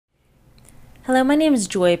Hello, my name is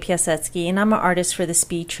Joy Piasecki and I'm an artist for the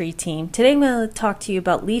SpeedTree team. Today I'm going to talk to you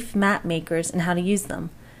about leaf map makers and how to use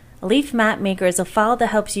them. A leaf map maker is a file that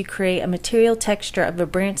helps you create a material texture of a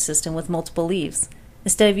branch system with multiple leaves.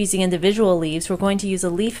 Instead of using individual leaves, we're going to use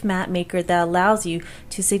a leaf map maker that allows you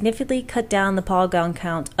to significantly cut down the polygon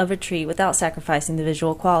count of a tree without sacrificing the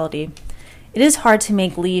visual quality. It is hard to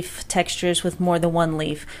make leaf textures with more than one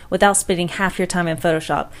leaf without spending half your time in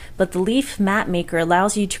Photoshop, but the Leaf Map Maker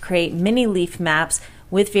allows you to create many leaf maps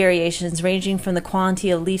with variations ranging from the quantity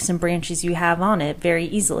of leaves and branches you have on it very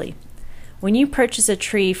easily. When you purchase a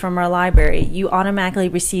tree from our library, you automatically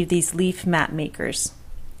receive these leaf map makers.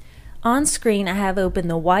 On screen, I have opened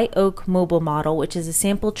the white oak mobile model, which is a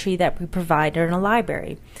sample tree that we provide in a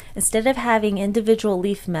library. Instead of having individual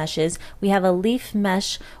leaf meshes, we have a leaf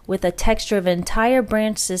mesh with a texture of an entire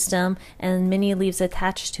branch system and many leaves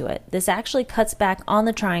attached to it. This actually cuts back on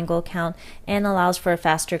the triangle count and allows for a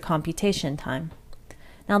faster computation time.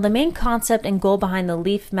 Now, the main concept and goal behind the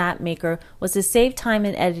Leaf Map Maker was to save time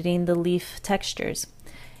in editing the leaf textures.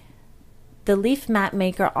 The Leaf Map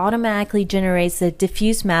Maker automatically generates the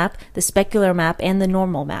diffuse map, the specular map, and the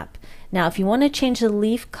normal map. Now, if you want to change the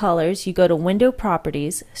leaf colors, you go to Window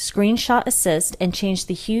Properties, Screenshot Assist, and change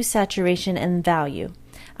the hue, saturation, and value.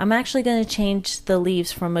 I'm actually going to change the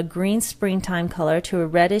leaves from a green springtime color to a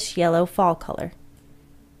reddish yellow fall color.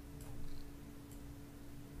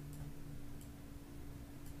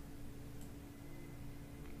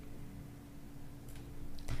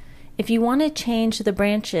 If you want to change the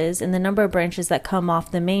branches and the number of branches that come off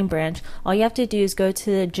the main branch, all you have to do is go to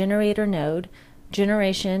the generator node,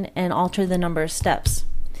 generation, and alter the number of steps.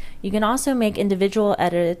 You can also make individual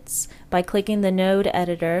edits by clicking the node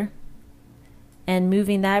editor and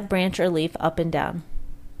moving that branch or leaf up and down.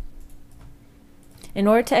 In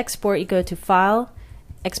order to export, you go to File,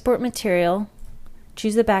 Export Material,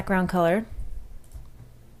 choose the background color,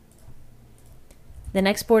 then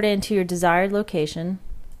export it into your desired location,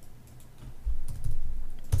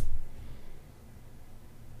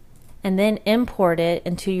 and then import it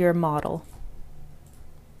into your model.